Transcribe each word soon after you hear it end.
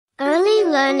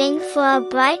learning for a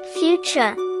bright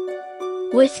future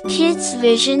with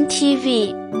KidsVision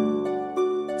TV.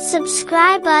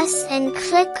 Subscribe us and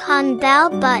click on bell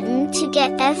button to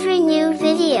get every new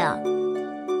video.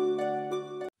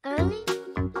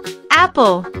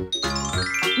 Apple.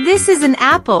 This is an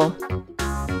apple.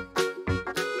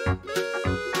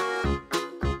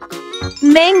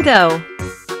 Mango.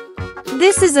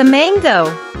 This is a mango.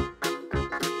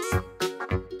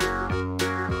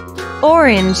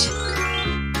 Orange.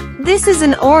 This is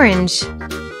an orange.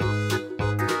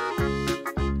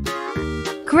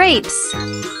 Grapes.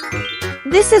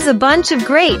 This is a bunch of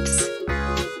grapes.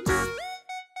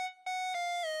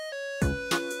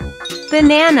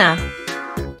 Banana.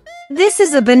 This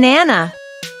is a banana.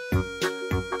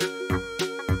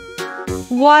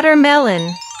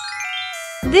 Watermelon.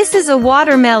 This is a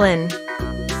watermelon.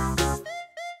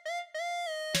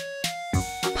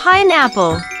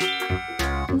 Pineapple.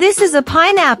 This is a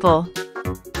pineapple.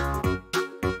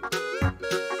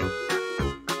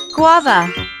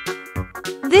 Guava.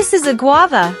 This is a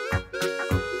guava.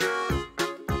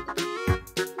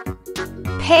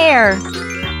 Pear.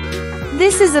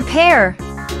 This is a pear.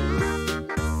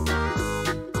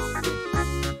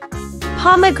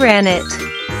 Pomegranate.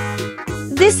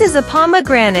 This is a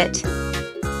pomegranate.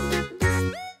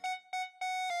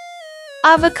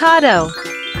 Avocado.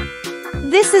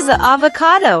 This is an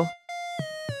avocado.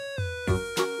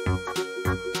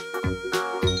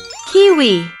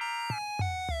 Kiwi.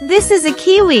 This is a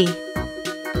kiwi.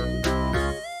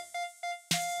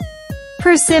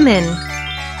 Persimmon.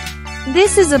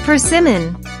 This is a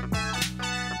persimmon.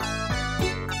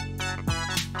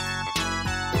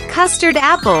 Custard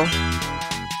apple.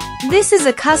 This is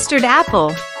a custard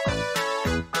apple.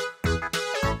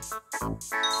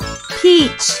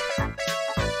 Peach.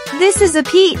 This is a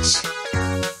peach.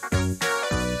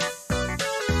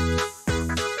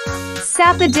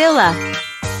 Sapodilla.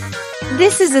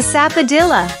 This is a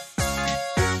sapodilla.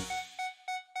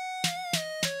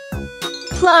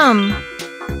 Plum.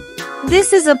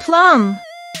 This is a plum.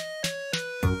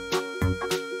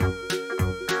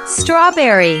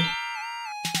 Strawberry.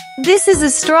 This is a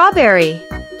strawberry.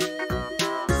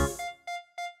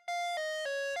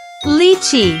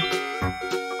 Lychee.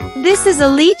 This is a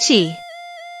lychee.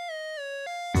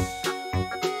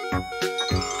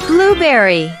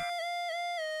 Blueberry.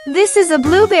 This is a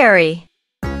blueberry.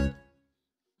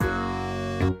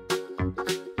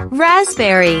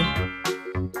 Raspberry.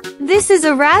 This is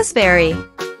a raspberry.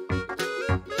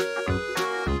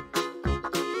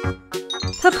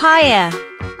 Papaya.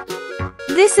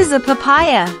 This is a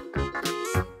papaya.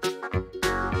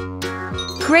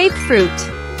 Grapefruit.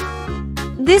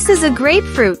 This is a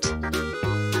grapefruit.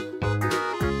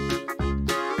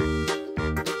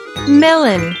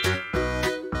 Melon.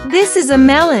 This is a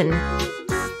melon.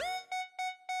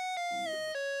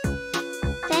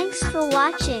 Thanks for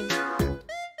watching.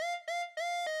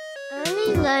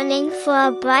 Early learning for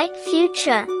a bright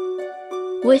future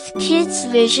with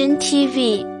KidsVision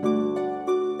TV.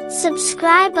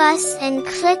 Subscribe us and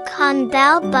click on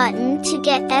bell button to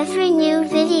get every new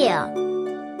video.